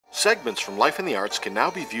Segments from Life in the Arts can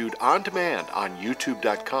now be viewed on demand on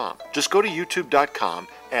YouTube.com. Just go to YouTube.com,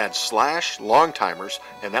 add /Longtimers,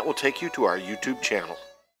 and that will take you to our YouTube channel.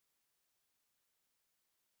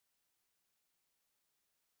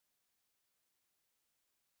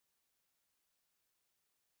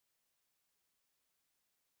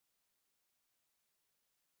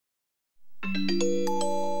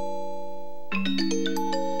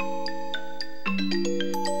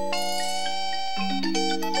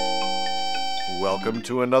 Welcome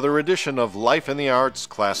to another edition of Life in the Arts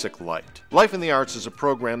Classic Light. Life in the Arts is a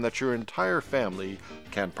program that your entire family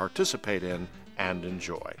can participate in and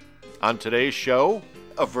enjoy. On today's show,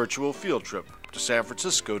 a virtual field trip to San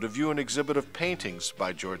Francisco to view an exhibit of paintings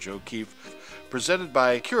by George O'Keeffe, presented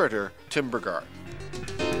by curator Tim Burgard.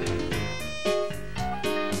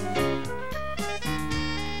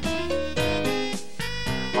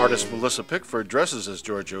 Artist Melissa Pickford dresses as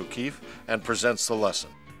George O'Keeffe and presents the lesson,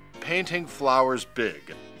 Painting Flowers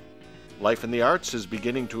Big. Life in the Arts is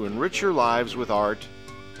beginning to enrich your lives with art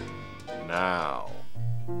now.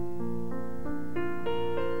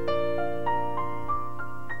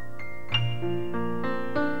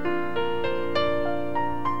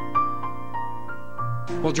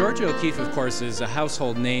 Well, Georgia O'Keeffe, of course, is a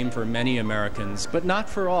household name for many Americans, but not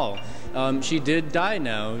for all. She did die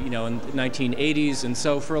now, in the 1980s, and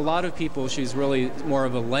so for a lot of people, she's really more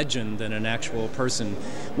of a legend than an actual person.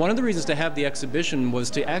 One of the reasons to have the exhibition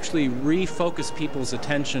was to actually refocus people's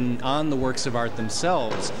attention on the works of art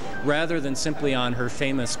themselves, rather than simply on her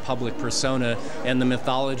famous public persona and the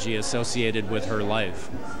mythology associated with her life.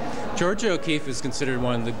 Georgia O'Keeffe is considered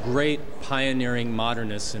one of the great pioneering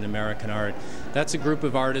modernists in American art. That's a group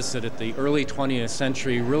of artists that at the early 20th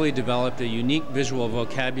century really developed a unique visual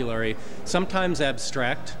vocabulary, sometimes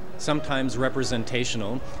abstract, sometimes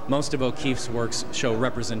representational. Most of O'Keeffe's works show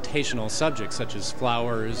representational subjects such as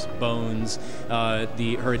flowers, bones,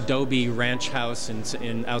 her adobe ranch house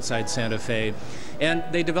in outside Santa Fe. And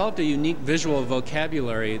they developed a unique visual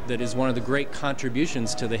vocabulary that is one of the great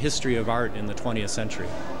contributions to the history of art in the 20th century.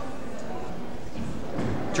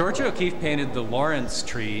 Georgia O'Keeffe painted the Lawrence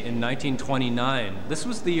tree in 1929. This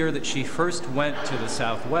was the year that she first went to the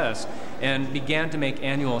Southwest and began to make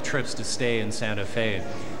annual trips to stay in Santa Fe.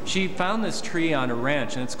 She found this tree on a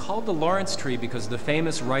ranch, and it's called the Lawrence tree because the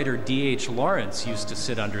famous writer D.H. Lawrence used to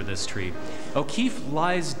sit under this tree. O'Keeffe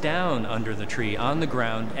lies down under the tree on the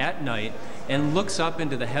ground at night and looks up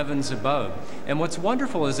into the heavens above. And what's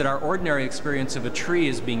wonderful is that our ordinary experience of a tree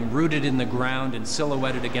as being rooted in the ground and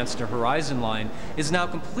silhouetted against a horizon line is now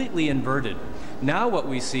completely inverted. Now what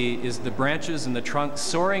we see is the branches and the trunk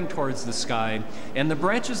soaring towards the sky, and the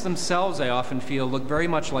branches themselves, I often feel, look very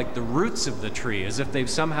much like the roots of the tree, as if they've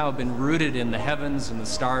somehow been rooted in the heavens and the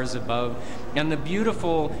stars above. And the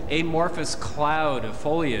beautiful amorphous cloud of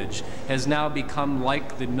foliage has now become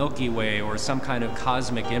like the Milky Way or some kind of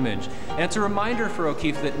cosmic image. And it's a reminder for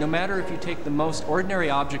O'Keeffe that no matter if you take the most ordinary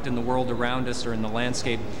object in the world around us or in the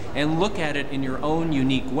landscape and look at it in your own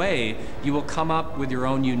unique way, you will come up with your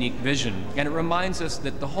own unique vision. And it reminds us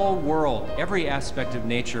that the whole world, every aspect of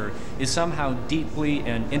nature, is somehow deeply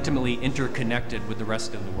and intimately interconnected with the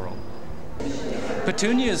rest of the world.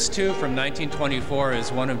 Petunias, too, from 1924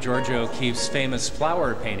 is one of Georgia O'Keeffe's famous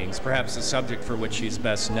flower paintings, perhaps the subject for which she's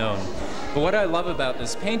best known. But what I love about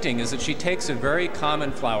this painting is that she takes a very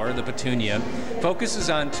common flower, the petunia, focuses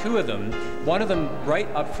on two of them, one of them right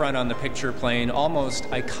up front on the picture plane, almost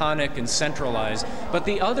iconic and centralized, but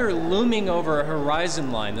the other looming over a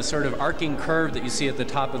horizon line, the sort of arcing curve that you see at the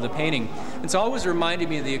top of the painting. It's always reminded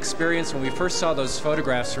me of the experience when we first saw those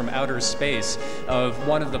photographs from outer space of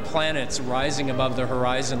one of the planets rising above the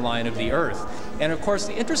horizon line of the Earth. And of course,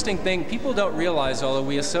 the interesting thing, people don't realize, although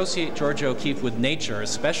we associate Georgia O'Keeffe with nature,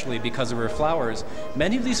 especially because of her flowers,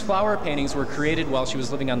 many of these flower paintings were created while she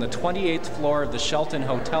was living on the 28th floor of the Shelton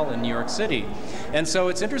Hotel in New York City. And so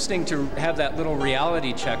it's interesting to have that little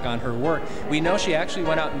reality check on her work. We know she actually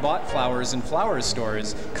went out and bought flowers in flower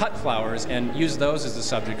stores, cut flowers, and used those as the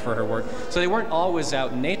subject for her work. So they weren't always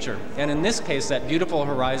out in nature. And in this case, that beautiful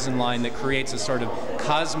horizon line that creates a sort of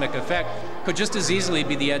cosmic effect could just as easily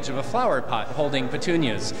be the edge of a flower pot holding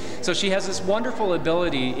petunias. So she has this wonderful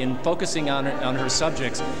ability in focusing on her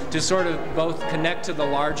subjects to sort of both connect to the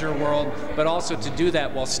larger world, but also to do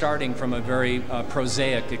that while starting from a very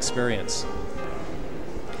prosaic experience.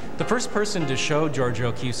 The first person to show Georgia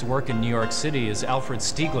O'Keeffe's work in New York City is Alfred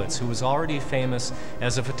Stieglitz, who was already famous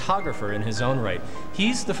as a photographer in his own right.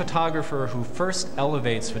 He's the photographer who first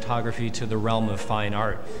elevates photography to the realm of fine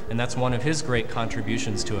art, and that's one of his great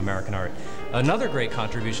contributions to American art. Another great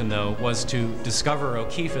contribution, though, was to discover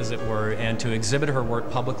O'Keeffe, as it were, and to exhibit her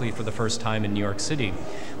work publicly for the first time in New York City.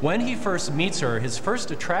 When he first meets her, his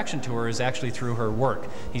first attraction to her is actually through her work.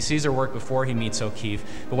 He sees her work before he meets O'Keeffe,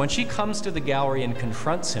 but when she comes to the gallery and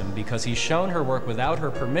confronts him because he's shown her work without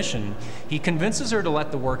her permission, he convinces her to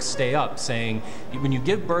let the work stay up, saying, when you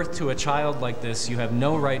give birth to a child like this, you have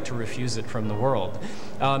no right to refuse it from the world.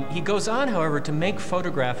 He goes on, however, to make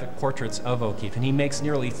photographic portraits of O'Keeffe, and he makes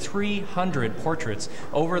nearly 300 portraits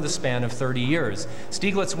over the span of 30 years.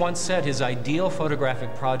 Stieglitz once said his ideal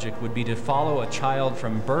photographic project would be to follow a child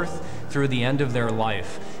from birth through the end of their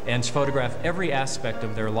life and photograph every aspect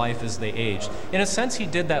of their life as they aged. In a sense, he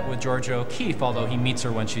did that with Georgia O'Keeffe, although he meets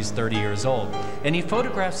her when she's 30 years old. And he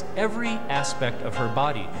photographs every aspect of her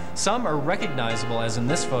body. Some are recognizable, as in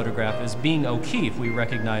this photograph, as being O'Keeffe. We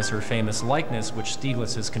recognize her famous likeness, which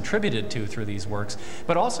Stieglitz has contributed to through these works.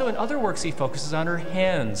 But also in other works, he focuses on her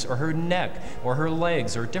hands, or her neck, or her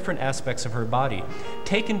legs, or different aspects of her body.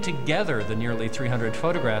 Taken together, the nearly 300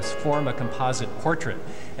 photographs form a composite portrait.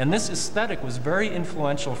 And this aesthetic was very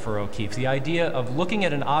influential for O'Keeffe, the idea of looking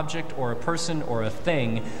at an object or a person or a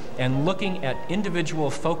thing and looking at individual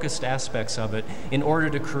focused aspects of it in order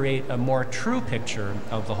to create a more true picture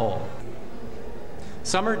of the whole.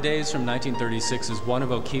 Summer Days from 1936 is one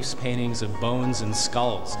of O'Keeffe's paintings of bones and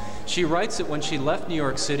skulls. She writes that when she left New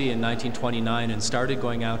York City in 1929 and started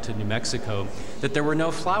going out to New Mexico, that there were no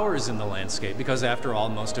flowers in the landscape because, after all,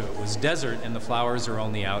 most of it was desert and the flowers are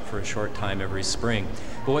only out for a short time every spring.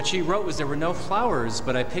 But what she wrote was, there were no flowers,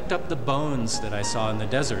 but I picked up the bones that I saw in the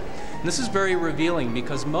desert. And this is very revealing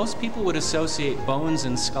because most people would associate bones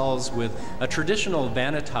and skulls with a traditional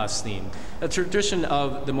vanitas theme, a tradition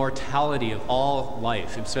of the mortality of all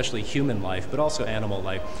life, especially human life, but also animal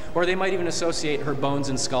life. Or they might even associate her bones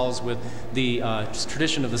and skulls with the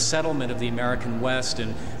tradition of the settlement of the American West,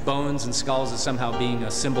 and bones and skulls as somehow being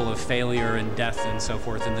a symbol of failure and death and so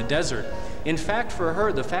forth in the desert. In fact, for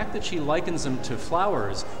her, the fact that she likens them to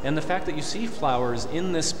flowers, and the fact that you see flowers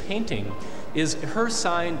in this painting, is her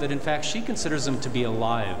sign that in fact she considers them to be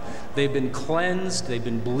alive. They've been cleansed, they've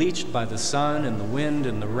been bleached by the sun and the wind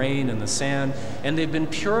and the rain and the sand, and they've been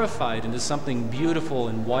purified into something beautiful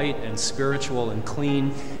and white and spiritual and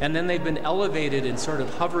clean, and then they've been elevated and sort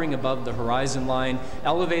of hovering above the horizon line,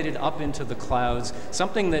 elevated up into the clouds,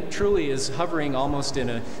 something that truly is hovering almost in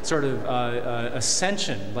a sort of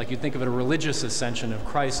ascension, like you think of it, a religious ascension of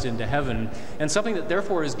Christ into heaven, and something that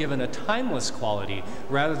therefore is given a timeless quality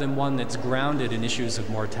rather than one that's grounded in issues of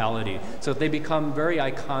mortality. So they become very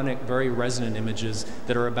iconic, very resonant images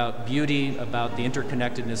that are about beauty, about the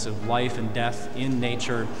interconnectedness of life and death in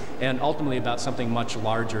nature, and ultimately about something much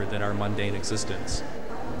larger than our mundane existence.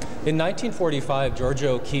 In 1945, Georgia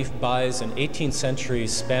O'Keeffe buys an 18th century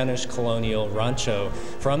Spanish colonial rancho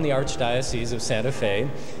from the Archdiocese of Santa Fe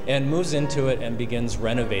and moves into it and begins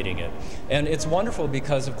renovating it. And it's wonderful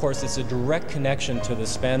because, of course, it's a direct connection to the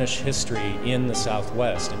Spanish history in the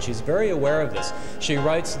Southwest, and she's very aware of this. She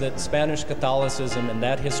writes that Spanish Catholicism and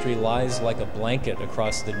that history lies like a blanket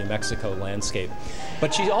across the New Mexico landscape.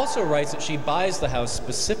 But she also writes that she buys the house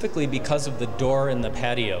specifically because of the door in the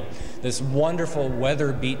patio, this wonderful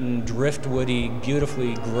weather-beaten, driftwoody,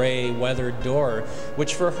 beautifully gray weathered door,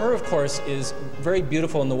 which for her, of course, is very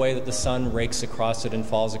beautiful in the way that the sun rakes across it and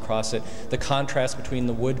falls across it. The contrast between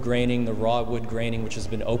the wood graining, the raw wood graining, which has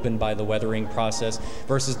been opened by the weathering process,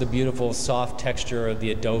 versus the beautiful soft texture of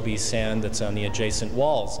the adobe sand that's on the adjacent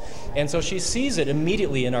walls. And so she sees it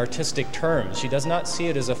immediately in artistic terms. She does not see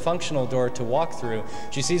it as a functional door to walk through.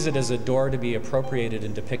 She sees it as a door to be appropriated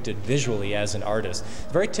and depicted visually as an artist.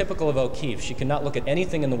 Very typical of O'Keeffe. She cannot look at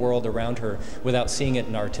anything in the world around her without seeing it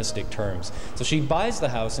in artistic terms. So she buys the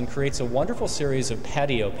house and creates a wonderful series of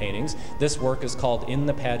patio paintings. This work is called In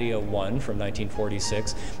the Patio 1 from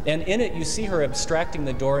 1946. And in it you see her abstracting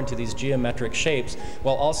the door into these geometric shapes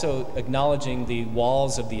while also acknowledging the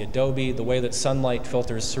walls of the adobe, the way that sunlight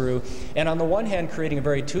filters through, and on the one hand creating a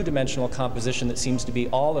very two-dimensional composition that seems to be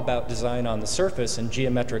all about design on the surface and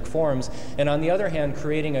geometric forms, and on the other hand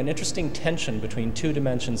creating an interesting tension between 2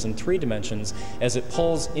 dimensions and 3 dimensions as it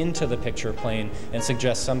pulls into the picture plane and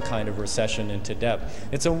suggests some kind of recession into depth.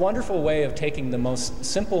 It's a wonderful way of taking the most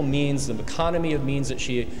simple means, the economy of means that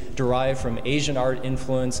she derived from Asian art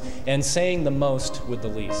influence, and saying the most with the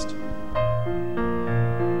least.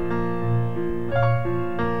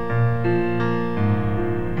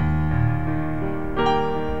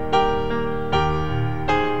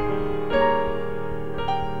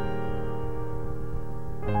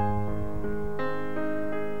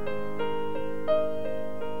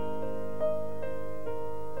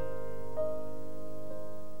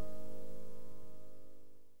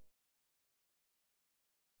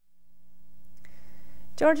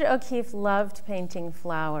 Georgia O'Keeffe loved painting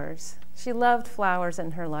flowers. She loved flowers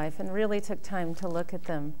in her life and really took time to look at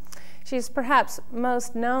them. She's perhaps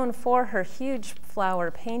most known for her huge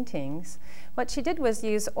flower paintings. What she did was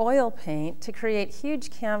use oil paint to create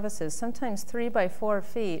huge canvases, sometimes 3 by 4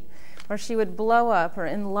 feet, where she would blow up or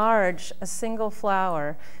enlarge a single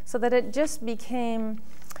flower so that it just became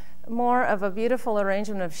more of a beautiful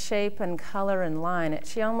arrangement of shape and color and line.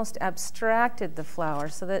 She almost abstracted the flower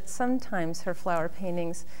so that sometimes her flower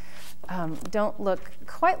paintings don't look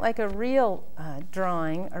quite like a real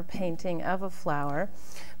drawing or painting of a flower,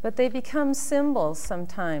 but they become symbols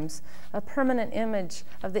sometimes, a permanent image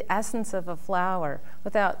of the essence of a flower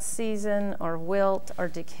without season or wilt or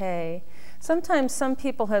decay. Sometimes some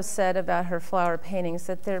people have said about her flower paintings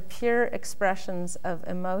that they're pure expressions of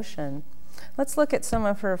emotion. Let's look at some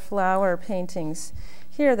of her flower paintings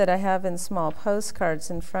here that I have in small postcards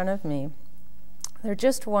in front of me. They're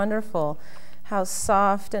just wonderful, how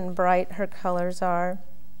soft and bright her colors are.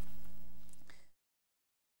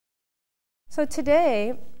 So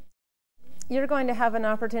today, you're going to have an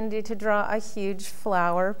opportunity to draw a huge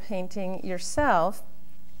flower painting yourself.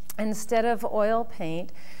 Instead of oil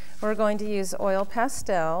paint, we're going to use oil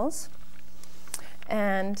pastels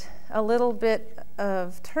and a little bit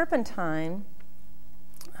of turpentine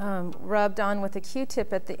rubbed on with a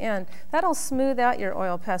Q-tip at the end. That'll smooth out your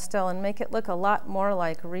oil pastel and make it look a lot more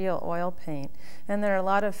like real oil paint. And they're a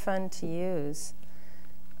lot of fun to use.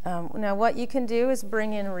 Now what you can do is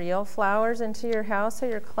bring in real flowers into your house or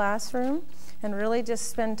your classroom and really just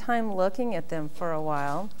spend time looking at them for a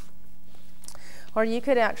while. Or you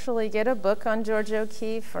could actually get a book on Georgia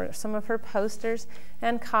O'Keeffe or some of her posters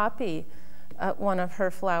and copy one of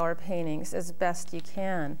her flower paintings as best you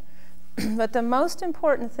can. But the most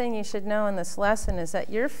important thing you should know in this lesson is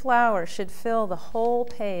that your flower should fill the whole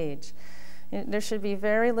page. There should be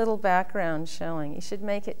very little background showing. You should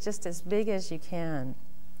make it just as big as you can.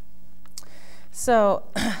 So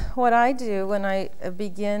what I do when I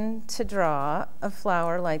begin to draw a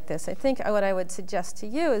flower like this, I think what I would suggest to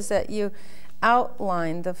you is that you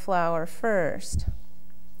outline the flower first.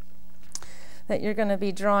 That you're going to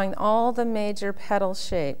be drawing all the major petal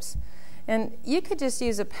shapes. And you could just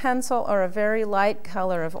use a pencil or a very light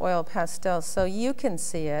color of oil pastel so you can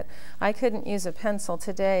see it. I couldn't use a pencil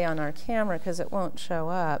today on our camera because it won't show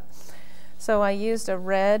up. So I used a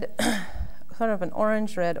red, sort of an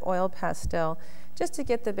orange-red oil pastel just to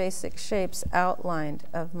get the basic shapes outlined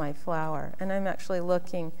of my flower. And I'm actually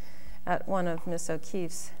looking at one of Miss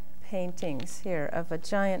O'Keeffe's paintings here of a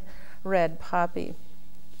giant red poppy.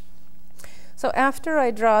 So after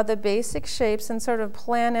I draw the basic shapes and sort of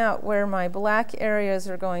plan out where my black areas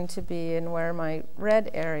are going to be and where my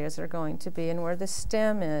red areas are going to be and where the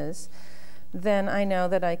stem is, then I know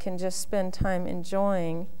that I can just spend time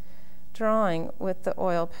enjoying drawing with the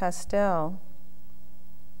oil pastel.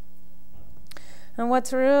 And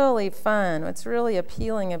what's really fun, what's really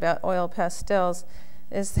appealing about oil pastels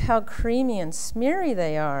is how creamy and smeary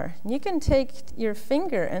they are. You can take your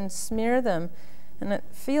finger and smear them and it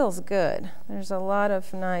feels good. There's a lot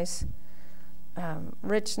of nice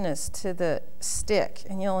richness to the stick,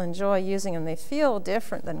 and you'll enjoy using them. They feel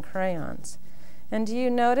different than crayons. And do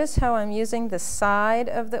you notice how I'm using the side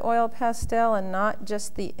of the oil pastel and not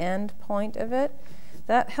just the end point of it?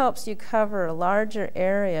 That helps you cover larger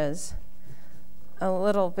areas a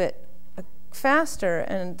little bit faster,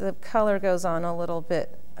 and the color goes on a little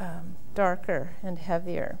bit darker and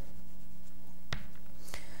heavier.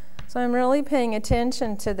 So I'm really paying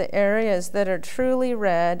attention to the areas that are truly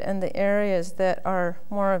red and the areas that are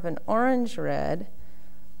more of an orange red.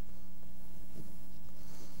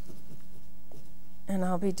 And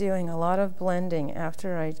I'll be doing a lot of blending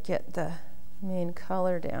after I get the main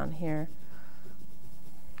color down here.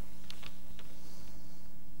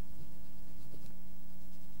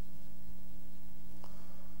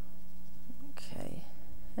 Okay.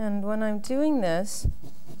 And when I'm doing this,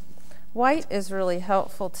 white is really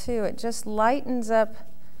helpful too. It just lightens up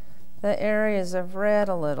the areas of red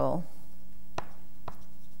a little.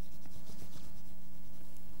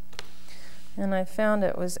 And I found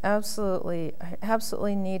it was I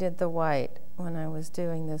absolutely needed the white when I was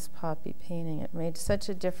doing this poppy painting. It made such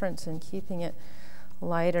a difference in keeping it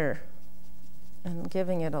lighter and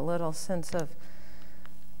giving it a little sense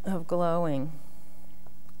of glowing.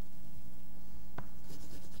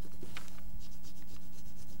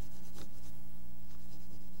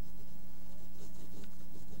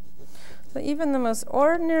 So even the most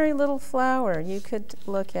ordinary little flower you could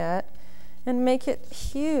look at and make it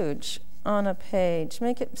huge on a page.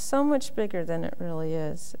 Make it so much bigger than it really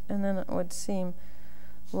is. And then it would seem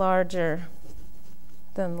larger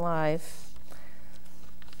than life.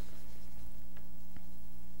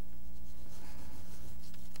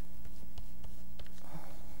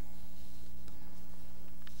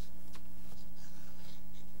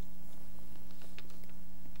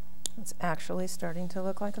 It's actually starting to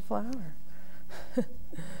look like a flower.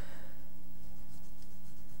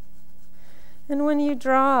 And when you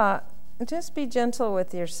draw, just be gentle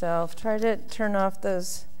with yourself. Try to turn off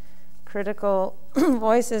those critical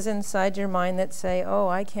voices inside your mind that say, oh,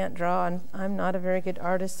 I can't draw, and I'm not a very good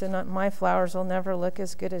artist, and my flowers will never look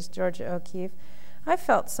as good as Georgia O'Keeffe. I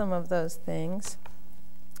felt some of those things.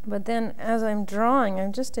 But then as I'm drawing,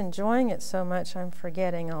 I'm just enjoying it so much, I'm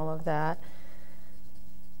forgetting all of that.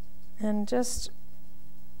 And just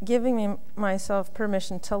giving myself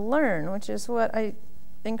permission to learn, which is what I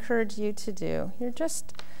encourage you to do. You're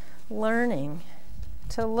just learning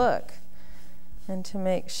to look and to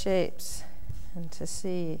make shapes and to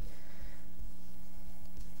see.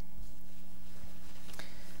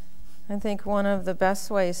 I think one of the best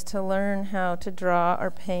ways to learn how to draw or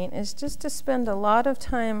paint is just to spend a lot of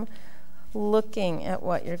time looking at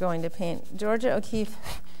what you're going to paint. Georgia O'Keeffe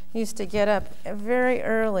used to get up very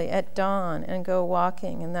early at dawn and go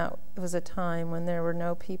walking, and that was a time when there were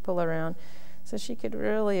no people around. So she could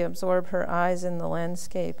really absorb her eyes in the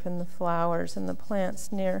landscape and the flowers and the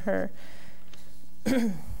plants near her.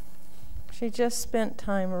 She just spent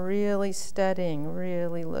time really studying,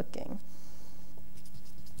 really looking.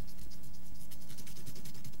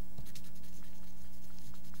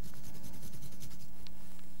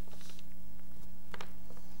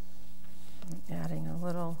 Adding a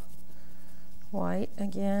little white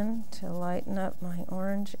again to lighten up my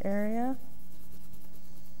orange area.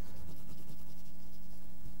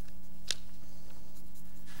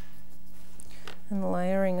 And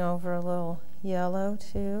layering over a little yellow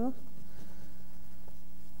too.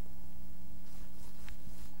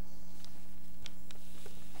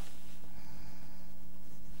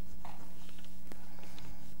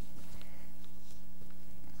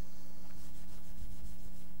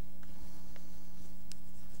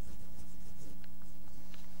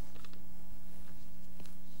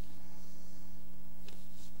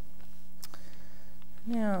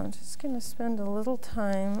 Now I'm just going to spend a little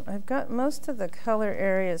time. I've got most of the color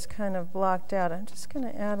areas kind of blocked out. I'm just going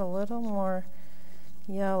to add a little more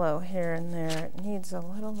yellow here and there. It needs a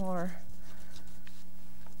little more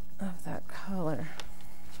of that color.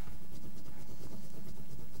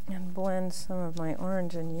 And blend some of my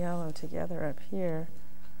orange and yellow together up here.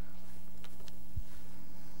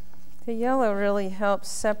 The yellow really helps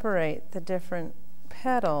separate the different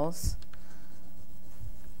petals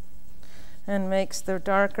and makes the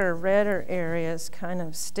darker, redder areas kind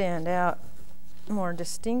of stand out more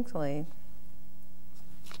distinctly.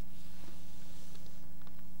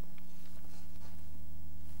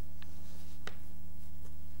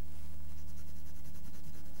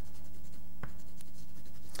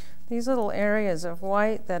 These little areas of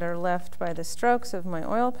white that are left by the strokes of my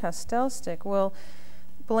oil pastel stick will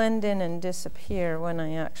blend in and disappear when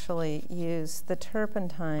I actually use the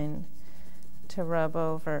turpentine to rub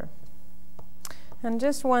over. And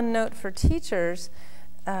just one note for teachers,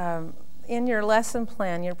 in your lesson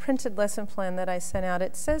plan, your printed lesson plan that I sent out,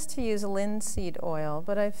 it says to use linseed oil,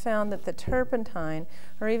 but I've found that the turpentine,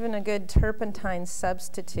 or even a good turpentine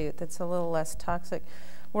substitute that's a little less toxic,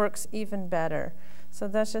 works even better. So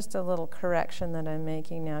that's just a little correction that I'm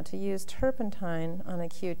making now, to use turpentine on a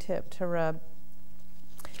Q-tip to rub,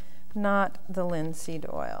 not the linseed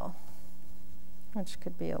oil, which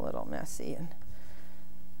could be a little messy and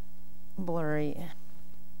blurry.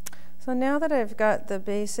 So now that I've got the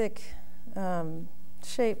basic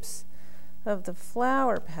shapes of the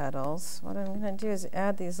flower petals, what I'm going to do is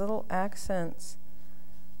add these little accents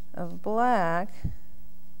of black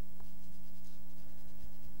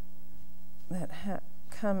that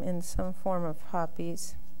come in some form of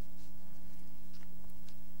poppies.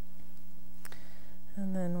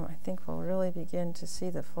 And then I think we'll really begin to see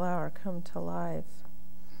the flower come to life.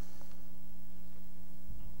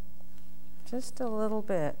 Just a little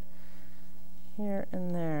bit here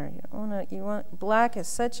and there. You want black is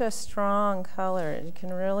such a strong color. It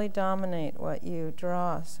can really dominate what you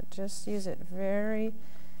draw. So just use it very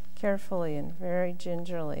carefully and very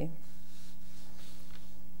gingerly.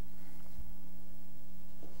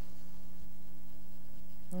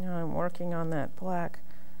 Now I'm working on that black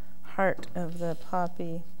heart of the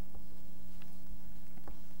poppy.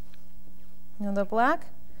 Now the black,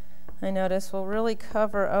 I notice, will really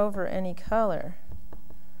cover over any color.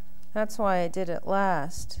 That's why I did it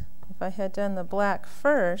last. If I had done the black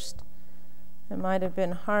first, it might have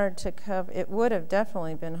been hard to cover. It would have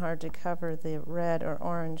definitely been hard to cover the red or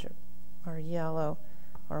orange or yellow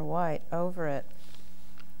or white over it.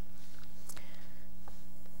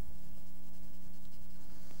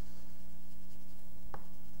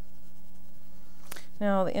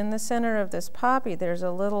 Now, in the center of this poppy, there's a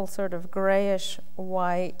little sort of grayish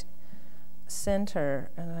white center,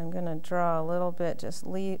 and I'm going to draw a little bit, just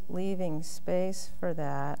leaving space for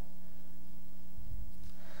that.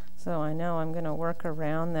 So I know I'm going to work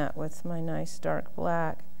around that with my nice dark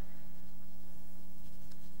black.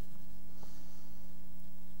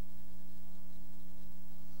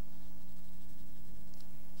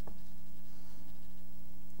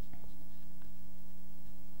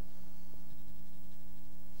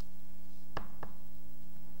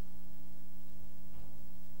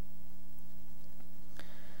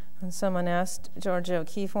 And someone asked Georgia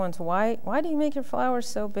O'Keeffe once, why do you make your flowers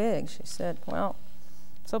so big? She said, well,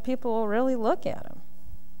 so people will really look at them.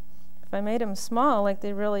 If I made them small like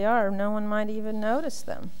they really are, no one might even notice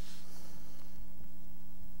them.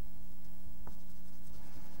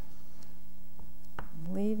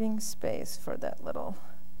 Leaving space for that little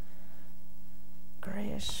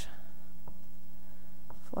grayish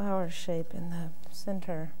flower shape in the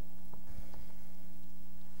center.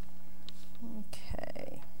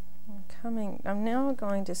 Okay. I'm now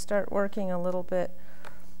going to start working a little bit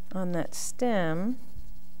on that stem,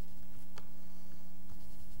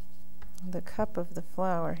 the cup of the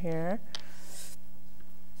flower here.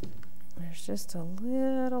 There's just a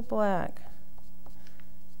little black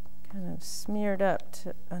kind of smeared up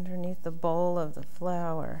to underneath the bowl of the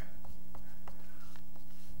flower.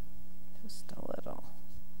 Just a little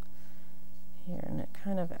here, and it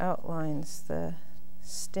kind of outlines the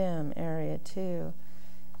stem area too.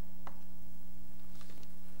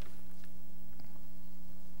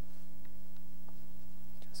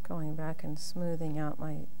 Going back and smoothing out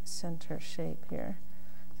my center shape here.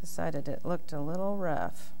 Decided it looked a little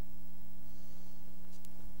rough.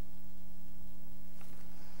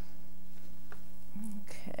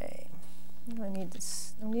 Okay.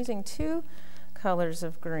 I'm using 2 colors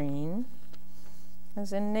of green.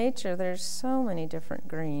 As in nature, there's so many different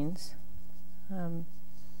greens. And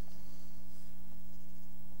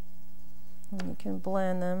you can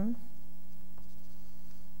blend them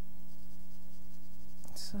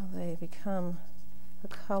so they become the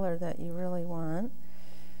color that you really want.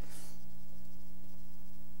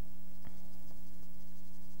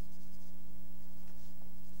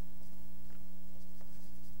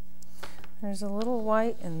 There's a little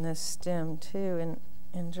white in this stem too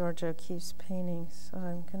in Georgia O'Keeffe's painting, so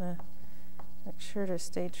I'm going to make sure to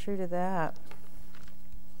stay true to that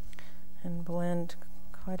and blend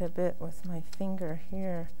quite a bit with my finger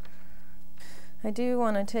here. I do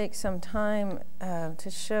want to take some time to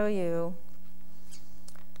show you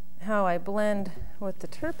how I blend with the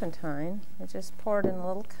turpentine. I just poured in a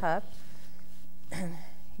little cup and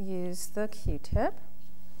use the Q-tip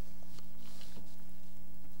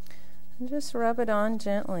and just rub it on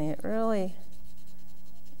gently. It really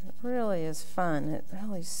is fun. It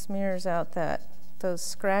really smears out those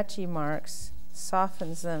scratchy marks,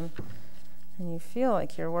 softens them, and you feel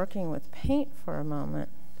like you're working with paint for a moment.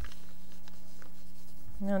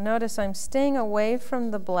 Now notice I'm staying away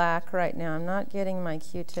from the black right now. I'm not getting my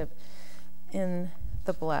Q-tip in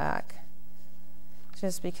the black,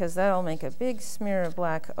 just because that'll make a big smear of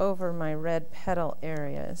black over my red petal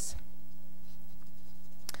areas.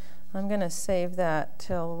 I'm going to save that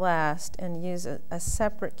till last and use a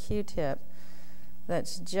separate Q-tip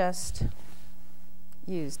that's just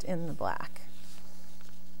used in the black.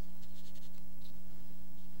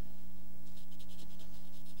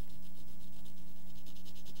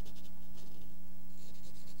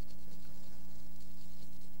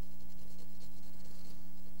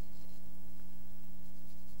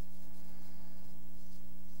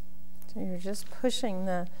 So you're just pushing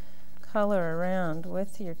the color around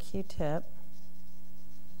with your Q-tip.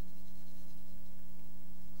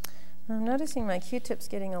 I'm noticing my Q-tip's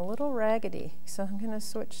getting a little raggedy, so I'm going to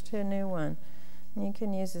switch to a new one. And you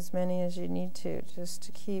can use as many as you need to, just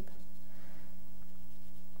to keep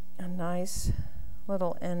a nice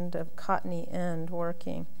little end of cottony end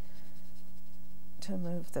working to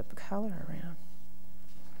move the color around.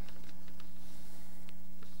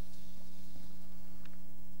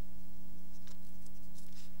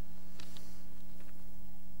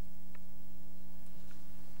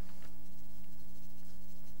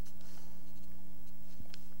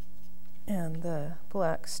 And the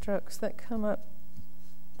black strokes that come up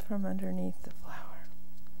from underneath the flower.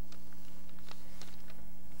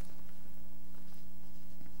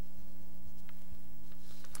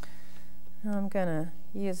 Now I'm going to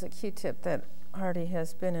use a Q-tip that already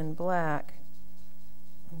has been in black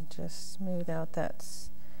and just smooth out that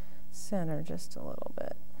center just a little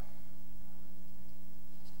bit.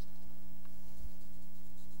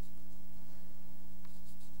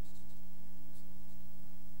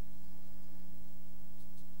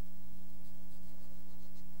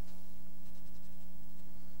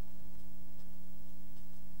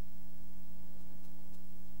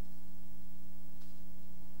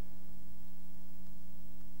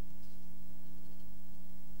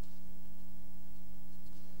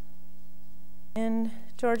 in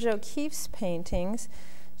George O'Keeffe's paintings,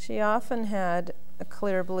 she often had a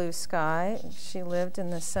clear blue sky. She lived in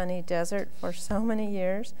the sunny desert for so many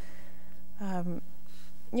years.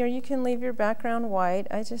 You can leave your background white.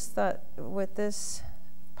 I just thought with this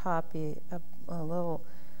poppy, a little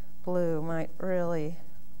blue might really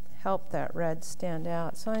help that red stand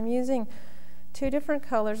out. So I'm using two different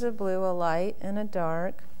colors of blue, a light and a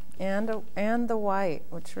dark, and the white,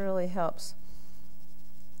 which really helps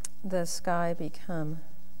the sky become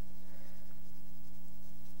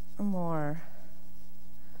more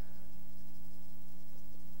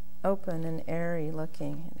open and airy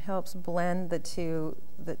looking. It helps blend the two,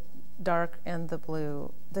 the dark and the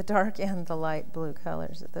blue, the dark and the light blue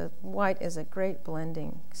colors. The white is a great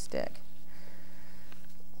blending stick.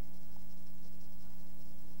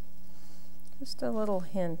 Just a little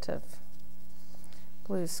hint of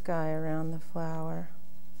blue sky around the flower.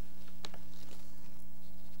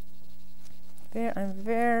 I'm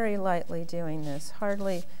very lightly doing this,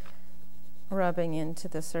 hardly rubbing into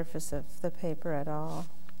the surface of the paper at all.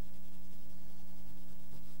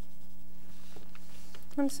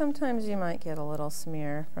 And sometimes you might get a little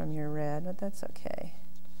smear from your red, but that's okay.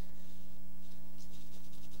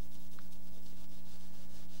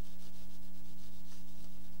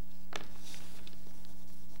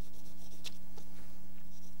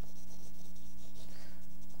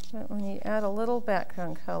 But when you add a little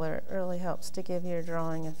background color, it really helps to give your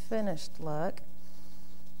drawing a finished look.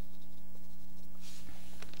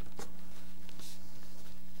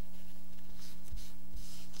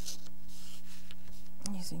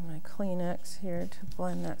 Using my Kleenex here to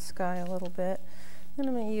blend that sky a little bit. And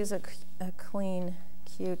I'm going to use a clean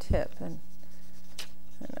Q-tip and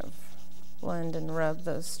kind of blend and rub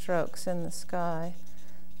those strokes in the sky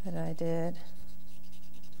that I did.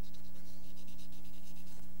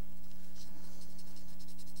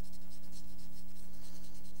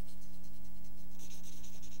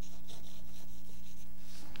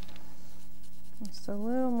 Just a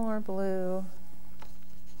little more blue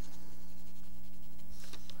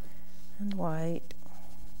and white.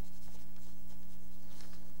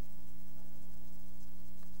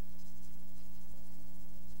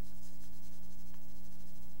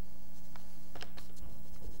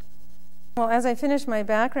 Well, as I finish my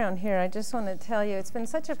background here, I just want to tell you it's been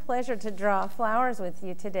such a pleasure to draw flowers with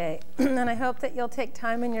you today. And I hope that you'll take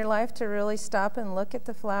time in your life to really stop and look at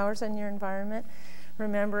the flowers in your environment,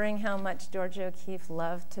 remembering how much Georgia O'Keeffe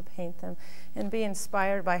loved to paint them, and be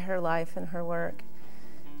inspired by her life and her work.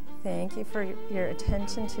 Thank you for your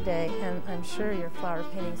attention today, and I'm sure your flower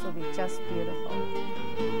paintings will be just beautiful.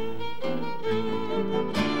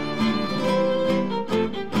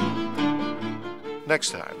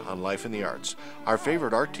 Next time on Life in the Arts, our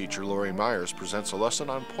favorite art teacher, Lori Myers, presents a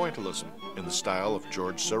lesson on pointillism in the style of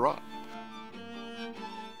George Seurat.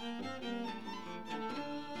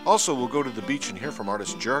 Also, we'll go to the beach and hear from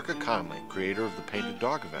artist Jerrica Conley, creator of the Painted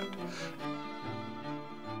Dog event.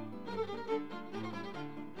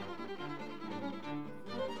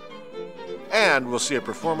 And we'll see a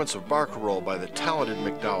performance of Barcarolle by the talented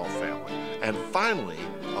McDowell family. And finally,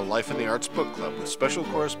 a Life in the Arts book club with special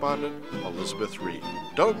correspondent Elizabeth Reed.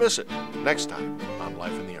 Don't miss it next time on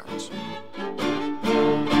Life in the Arts.